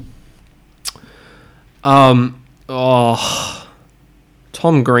has. Tom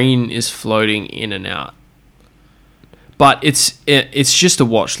Green is floating in and out. But it's just a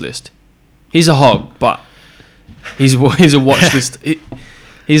watch list. He's a hog, but he's a watch list.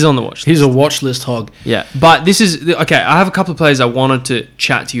 He's on the watch list. He's a watch list hog. Yeah, but this is okay. I have a couple of players I wanted to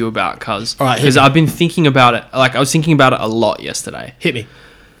chat to you about, cuz All right, hit because me. I've been thinking about it. Like I was thinking about it a lot yesterday. Hit me.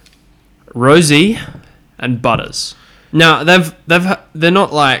 Rosie and Butters. Now they're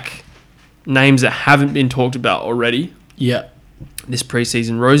not like names that haven't been talked about already Yeah. this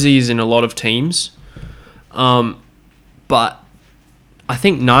preseason. Rosie is in a lot of teams, but I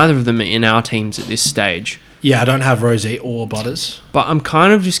think neither of them are in our teams at this stage. Yeah, I don't have Rosie or Butters. But I'm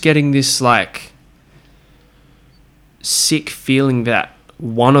kind of just getting this like sick feeling that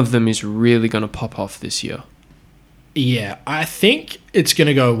one of them is really going to pop off this year. Yeah, I think it's going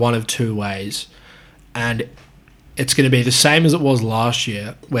to go one of two ways. And it's going to be the same as it was last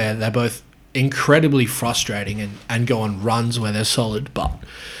year, where they're both incredibly frustrating and go on runs where they're solid, but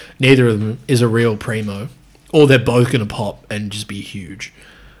neither of them is a real primo. Or they're both going to pop and just be huge.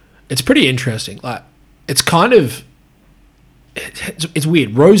 It's pretty interesting. Like, it's kind of... It's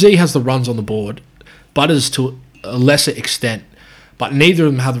weird. Rosie has the runs on the board. Butters to a lesser extent. But neither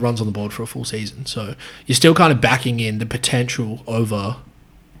of them have the runs on the board for a full season. So you're still kind of backing in the potential over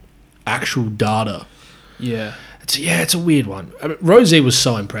actual data. Yeah. It's a weird one. I mean, Rosie was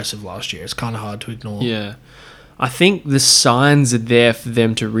so impressive last year. It's kind of hard to ignore. Yeah. I think the signs are there for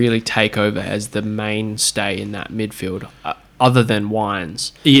them to really take over as the mainstay in that midfield, other than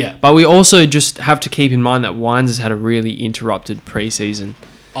Wines. Yeah. But we also just have to keep in mind that Wines has had a really interrupted preseason,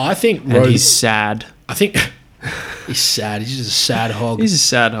 I think and Rosie... he's sad. I think... he's sad. He's just a sad hog. He's a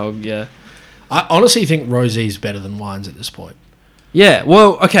sad hog, yeah. I honestly think Rosie's better than Wines at this point. Yeah,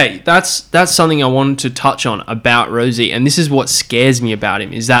 well, okay, that's something I wanted to touch on about Rosie, and this is what scares me about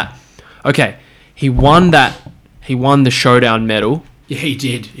him, is that, okay, he won the showdown medal. Yeah, he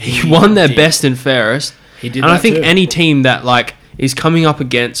did. He won their best and fairest. He did. And I that think too. any team that like is coming up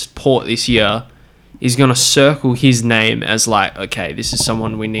against Port this year is going to circle his name as like, okay, this is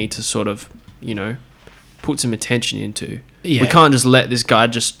someone we need to sort of, put some attention into. Yeah. We can't just let this guy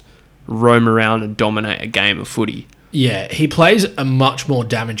just roam around and dominate a game of footy. Yeah, he plays a much more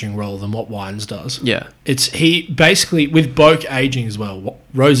damaging role than what Wines does. Yeah. He basically, with Boak aging as well,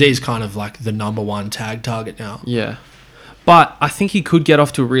 Rosie's kind of like the number one tag target now. Yeah. But I think he could get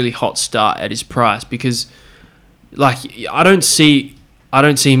off to a really hot start at his price because, like, I don't see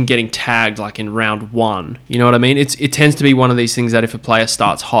him getting tagged like in round one. You know what I mean? It tends to be one of these things that if a player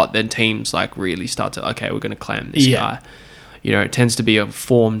starts hot, then teams like really start to, okay, we're going to claim this guy. It tends to be a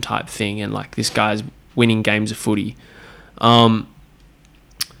form type thing, and like this guy's winning games of footy. But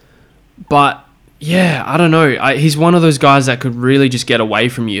yeah, I don't know. He's one of those guys that could really just get away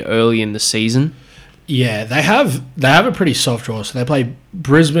from you early in the season. Yeah, they have a pretty soft draw. So they play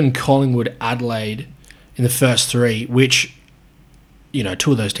Brisbane, Collingwood, Adelaide in the first three, which,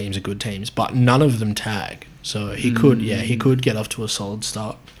 two of those teams are good teams, but none of them tag. So he could get off to a solid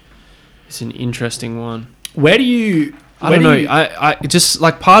start. It's an interesting one. Where do you... I don't know. I just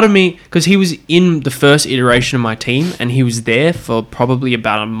like part of me, because he was in the first iteration of my team and he was there for probably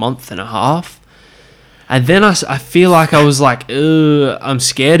about a month and a half. And then I feel like I was like, I'm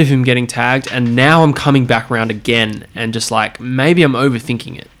scared of him getting tagged. And now I'm coming back around again and just like, maybe I'm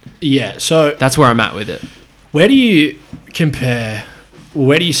overthinking it. Yeah, so... That's where I'm at with it. Where do you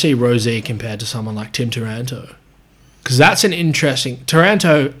see Rosie compared to someone like Tim Taranto? Because that's an interesting...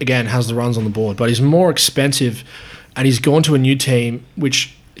 Taranto, again, has the runs on the board, but he's more expensive... And he's gone to a new team,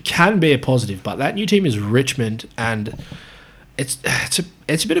 which can be a positive, but that new team is Richmond, and it's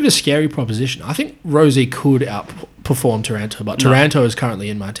a bit of a scary proposition. I think Rosie could outperform Taranto, but Taranto is currently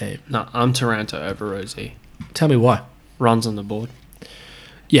in my team. No, I'm Taranto over Rosie. Tell me why. Runs on the board.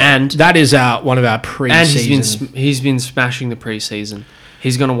 Yeah, and that is one of our pre-season. And he's been smashing the preseason.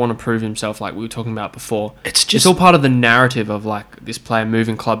 He's going to want to prove himself, like we were talking about before. It's all part of the narrative of like this player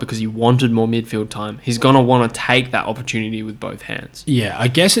moving club because he wanted more midfield time. He's going to want to take that opportunity with both hands. Yeah, I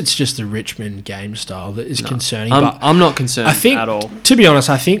guess it's just the Richmond game style that is concerning. I'm not concerned at all. To be honest,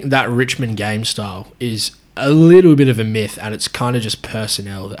 I think that Richmond game style is a little bit of a myth, and it's kind of just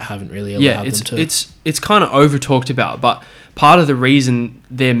personnel that haven't really allowed them to. It's kind of over talked about, but part of the reason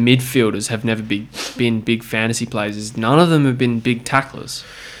their midfielders have never been big fantasy players is none of them have been big tacklers.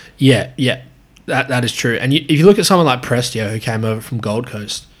 Yeah, that is true. And if you look at someone like Prestio, who came over from Gold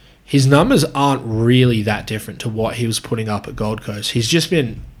Coast, his numbers aren't really that different to what he was putting up at Gold Coast. He's just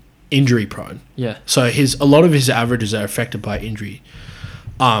been injury prone. Yeah. So a lot of his averages are affected by injury.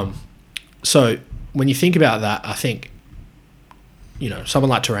 So when you think about that, I think, someone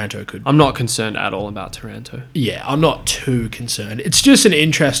like Taranto could... I'm not concerned at all about Taranto. Yeah, I'm not too concerned. It's just an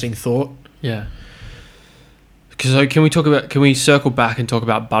interesting thought. Yeah. So can we circle back and talk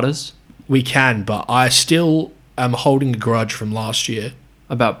about Butters? We can, but I still am holding a grudge from last year.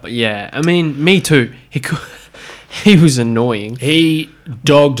 I mean, me too. He was annoying. He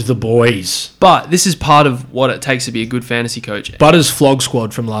dogged the boys. But this is part of what it takes to be a good fantasy coach. Butters Flog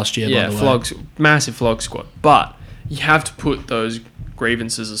squad from last year, Yeah, by the way. Flogs, massive Flog squad. But you have to put those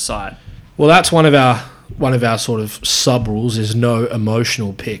grievances aside. Well, that's one of our sort of sub rules is no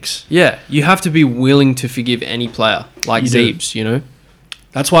emotional picks. Yeah, you have to be willing to forgive any player, like You do. Zeebs, you know?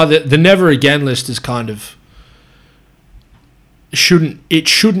 That's why the never again list is kind of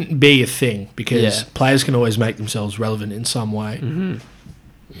shouldn't be a thing because Yeah. players can always make themselves relevant in some way.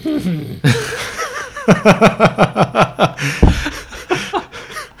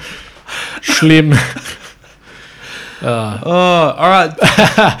 Schlimm. Oh, all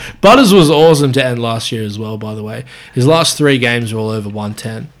right. Butters was awesome to end last year as well, by the way. His last 3 games were all over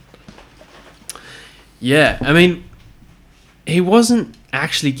 110. Yeah, I mean, he wasn't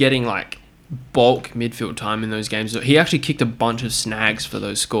actually getting like bulk midfield time in those games. He actually kicked a bunch of snags for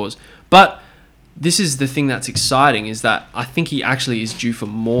those scores. But this is the thing that's exciting is that I think he actually is due for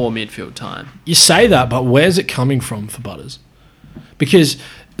more midfield time. You say that, but where's it coming from for Butters? Because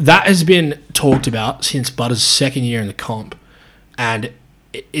that has been talked about since Butters' second year in the comp, and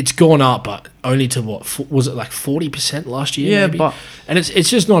it's gone up, but only to what was it like 40% last year? Yeah, maybe? but and it's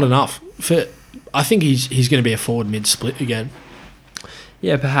just not enough for. I think he's going to be a forward mid split again.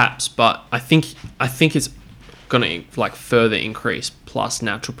 yeah, perhaps. But I think it's gonna like further increase plus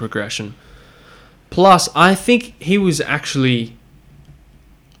natural progression. Plus, I think he was actually.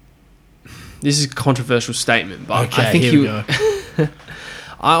 This is a controversial statement, but Okay, I think here we go.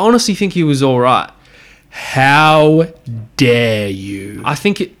 I honestly think he was all right. How dare you? I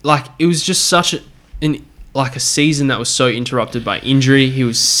think it was just such a season that was so interrupted by injury. He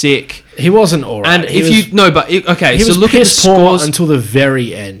was sick, He wasn't all right. and okay, he so was look at the piss poor scores. until the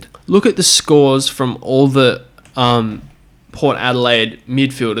very end. Look at the scores from all the Port Adelaide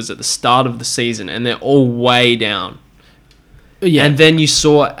midfielders at the start of the season, and they're all way down. Yeah, And then you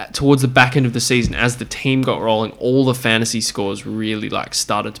saw towards the back end of the season, as the team got rolling, all the fantasy scores really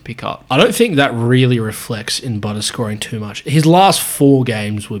started to pick up. I don't think that really reflects in Butters scoring too much. His last 4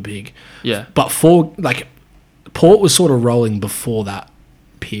 games were big. Yeah, But Port was sort of rolling before that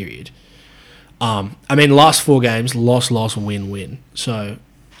period. I mean, last 4 games, loss, win. So,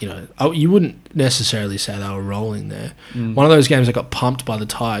 you wouldn't necessarily say they were rolling there. One of those games that got pumped by the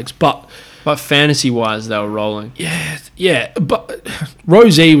Tigers. But, fantasy wise, they were rolling. yeah. But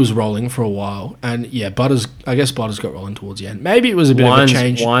Rosie was rolling for a while. And, yeah, Butters got rolling towards the end. Maybe it was a bit of a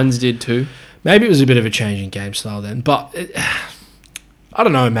change. Wines did too. Maybe it was a bit of a change in game style then. But, I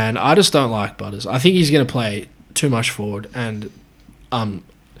don't know, man. I just don't like Butters. I think he's going to play too much forward, and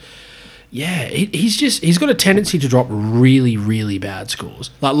he's got a tendency to drop really, really bad scores.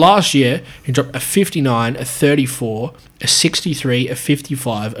 Like last year, he dropped a 59, a 34, a 63, a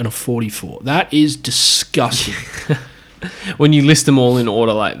 55, and a 44. That is disgusting. When you list them all in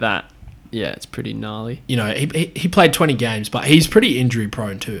order like that, yeah, it's pretty gnarly. He played 20 games, but he's pretty injury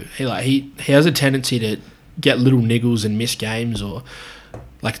prone too. He has a tendency to get little niggles and miss games, or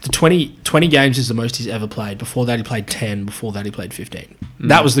like the 20 games is the most he's ever played. Before that, he played 10. Before that, he played 15.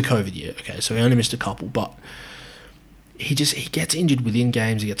 That was the COVID year. Okay, so he only missed a couple, but he gets injured within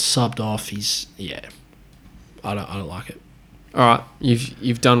games. He gets subbed off. I don't like it. All right,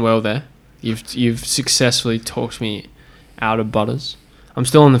 you've done well there. You've successfully talked me out of Butters. I'm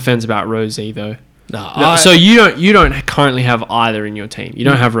still on the fence about Rosie though. No, So you don't currently have either in your team. You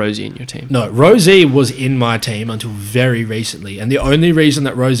don't have Rosie in your team. No, Rosie was in my team until very recently, and the only reason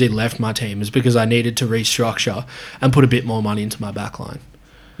that Rosie left my team is because I needed to restructure and put a bit more money into my backline.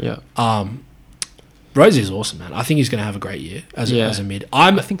 Yeah. Rosie's awesome, man. I think he's going to have a great year as a mid.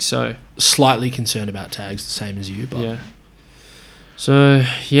 I think so. Slightly concerned about tags, the same as you, but Yeah. So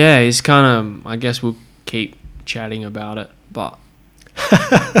yeah, he's kind of. I guess we'll keep chatting about it, but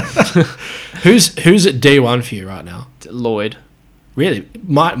who's at D1 for you right now? Lloyd. Really,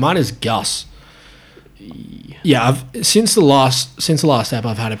 mine is Gus. Yeah, since the last app,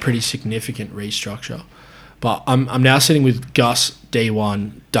 I've had a pretty significant restructure, but I'm now sitting with Gus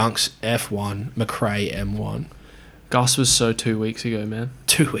D1, Dunks F1, McRae M1. Gus was so 2 weeks ago, man.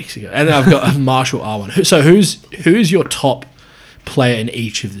 2 weeks ago, and then I've got Marshall R1. So who's your top player in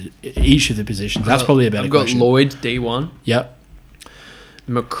each of the positions? That's probably a better I've got question. Lloyd D1, Yep.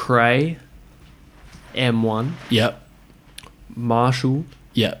 McRae M1, Yep. Marshall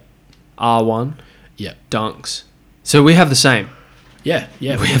Yep. R1, Yep. Dunks. So we have the same. Yeah. We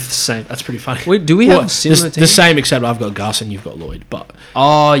have the same. That's pretty funny. Wait, do we have similar the teams? same, except I've got Gus and you've got Lloyd. But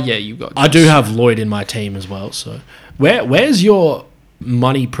Oh yeah, you got. I do have Lloyd in my team as well. So where's your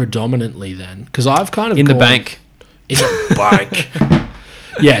money predominantly then? Because I've kind of in the gone- bank. In the bank.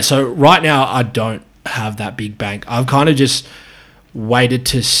 Yeah, so right now I don't have that big bank. I've kind of just waited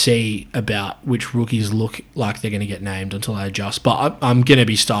to see about which rookies look like they're going to get named until I adjust. But I'm going to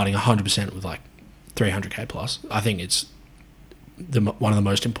be starting 100% with like 300k plus. I think it's one of the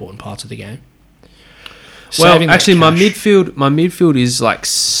most important parts of the game. Well, Saving that actually, cash- my midfield is like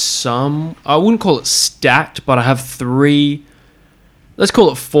I wouldn't call it stacked, but I have three. Let's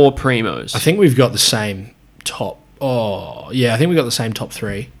call it 4 primos. I think we've got the same top. Oh, yeah, I think we've got the same top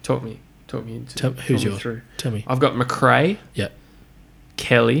 3. Talk me into Who's talk me yours? through. Tell me. I've got McRae, Yep.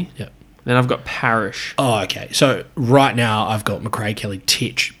 Kelly, Yep. then I've got Parrish. Oh, okay. So right now I've got McRae, Kelly,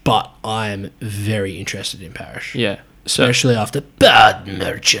 Titch, but I am very interested in Parrish. Yeah. So Especially after Bad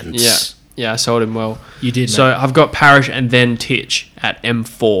merchants. yeah, I sold him well. you did, So mate. I've got Parrish and then Titch at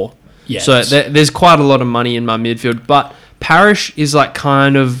M4. Yeah, So that's- there's quite a lot of money in my midfield, but Parrish is like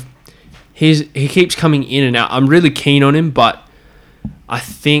kind of he keeps coming in and out. I'm really keen on him, but I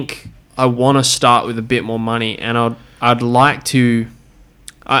think I want to start with a bit more money, and I'd like to.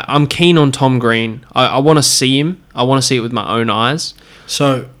 I'm keen on Tom Green. I want to see him. I want to see it with my own eyes.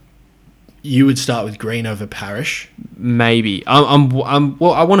 So you would start with Green over Parrish. Maybe well,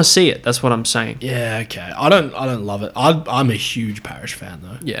 I want to see it. That's what I'm saying. Yeah, okay. I don't love it. I'm a huge Parrish fan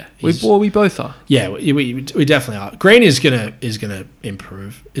though. Yeah, He's- we both are. Yeah, we definitely are. Green is gonna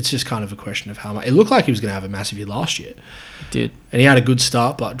improve. It's just kind of a question of how much. It looked like he was gonna have a massive year last year, Did. and he had a good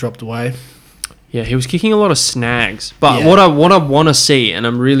start but dropped away. Yeah, he was kicking a lot of snags. But Yeah. what I want to see, and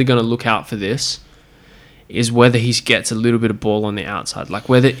I'm really going to look out for this, is whether he gets a little bit of ball on the outside. Like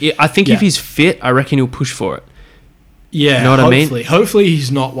I think Yeah. if he's fit, I reckon he'll push for it. Yeah, You know what I mean? Hopefully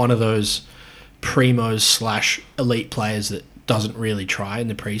he's not one of those primos / elite players that doesn't really try in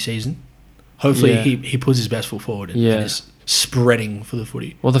the preseason. Hopefully Yeah. he puts his best foot forward and Yeah. is spreading for the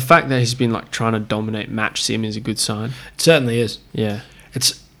footy. Well, the fact that he's been like trying to dominate match sim is a good sign. It certainly is. Yeah.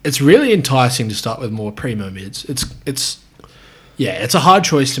 It's really enticing to start with more primo mids. It's a hard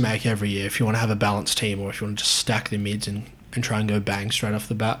choice to make every year if you want to have a balanced team or if you want to just stack the mids and try and go bang straight off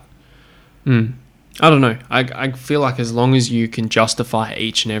the bat. I don't know. I feel like as long as you can justify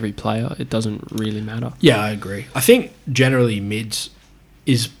each and every player, it doesn't really matter. Yeah, I agree. I think generally mids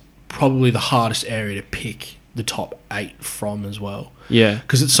is probably the hardest area to pick the top 8 from as well Yeah.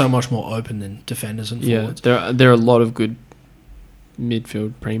 because it's so much more open than defenders and Yeah. forwards. There are a lot of good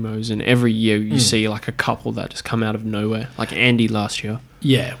midfield primos, and every year you see like a couple that just come out of nowhere, like Andy last year.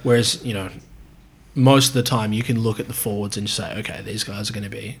 Yeah, whereas, most of the time you can look at the forwards and say, okay, these guys are going to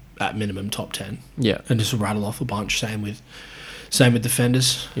be at minimum top 10 Yeah. and just rattle off a bunch. Same with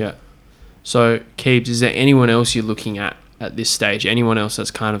defenders. Yeah. So, Keebs, is there anyone else you're looking at this stage? Anyone else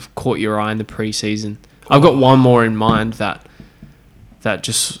that's kind of caught your eye in the preseason? I've got one more in mind that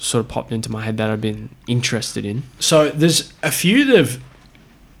just sort of popped into my head that I've been interested in. So there's a few that have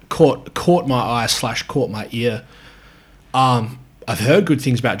caught my eye / caught my ear. I've heard good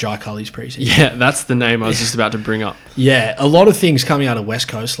things about Jai Cully's preseason. Yeah, that's the name I was just about to bring up. Yeah, a lot of things coming out of West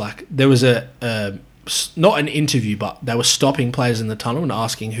Coast. Like there was not an interview, but they were stopping players in the tunnel and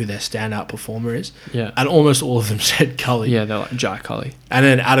asking who their standout performer is. Yeah. And almost all of them said Cully. Yeah, they're like Jai Cully. And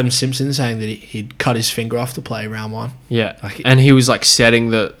then Adam Simpson saying that he'd cut his finger off to play round 1. Yeah. Like- And he was like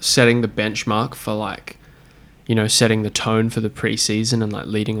setting the benchmark for like, setting the tone for the preseason and like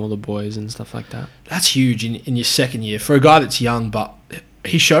leading all the boys and stuff like that. That's huge in your second year for a guy that's young, but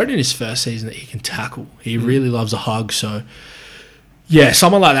he showed in his first season that he can tackle. He really loves a hug. So, yeah,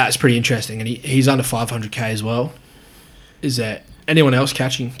 someone like that is pretty interesting, and he's under 500k as well. Is there anyone else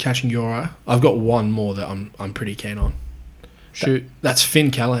catching your eye? I've got one more that I'm pretty keen on. Shoot. That's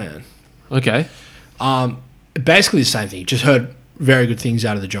Finn Callahan. Okay. Basically the same thing. Just heard very good things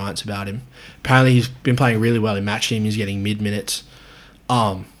out of the Giants about him. Apparently he's been playing really well in match team. He's getting mid minutes.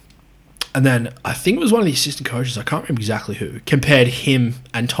 And then I think it was one of the assistant coaches, I can't remember exactly who, compared him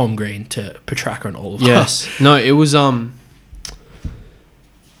and Tom Green to Petrarca and Oliver. Yes. No, it was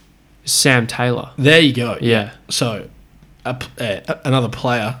Sam Taylor. There you go. Yeah. So another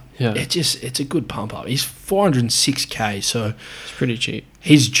player. Yeah. It's a good pump up. He's 406k, so It's pretty cheap.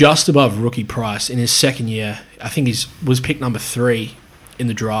 he's just above rookie price in his second year. I think was picked number 3 in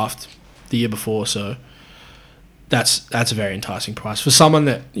the draft the year before, so that's a very enticing price. For someone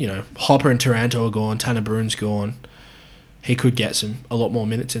that, Hopper and Taranto are gone, Tanner Bruin's gone, he could get a lot more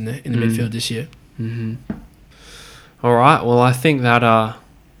minutes in the midfield this year. All right. Well, I think that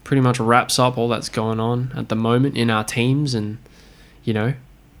pretty much wraps up all that's going on at the moment in our teams and,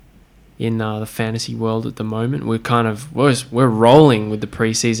 in the fantasy world at the moment. We're rolling with the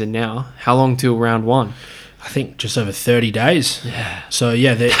preseason now. How long till round 1? I think just over 30 days. Yeah. So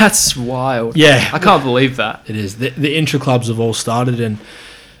yeah, That's wild. yeah, I can't believe that. it is. The intra clubs have all started, and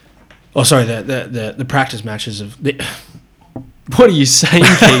the practice matches have. What are you saying,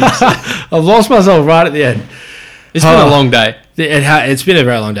 Keeps? I've lost myself right at the end. It's been a long day. It's been a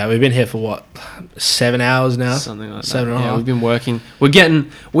very long day. We've been here for what, 7 hours now? Something like that. 7 and a Yeah, half. we've been working.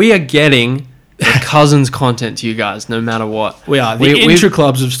 We are getting the Cousins content to you guys, no matter what. We are. The intra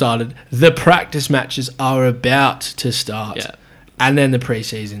clubs have started. The practice matches are about to start. Yeah. And then the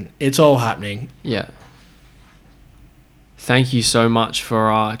preseason. It's all happening. Yeah. Thank you so much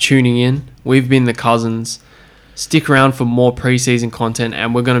for tuning in. We've been the Cousins. Stick around for more preseason content,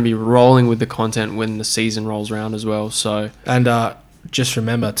 and we're going to be rolling with the content when the season rolls around as well. So, And just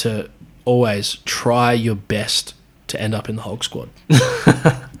remember to always try your best to end up in the Hog squad.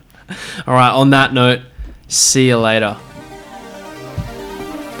 all right, on that note, see you later.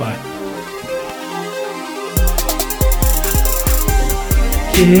 Bye.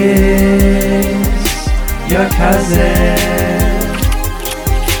 Kiss your cousin.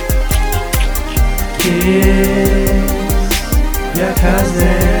 Kiss your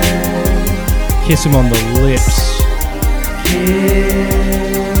cousin. Kiss him on the lips. Kiss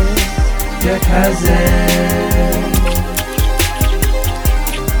your cousin.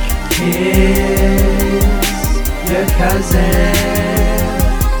 Kiss your cousin.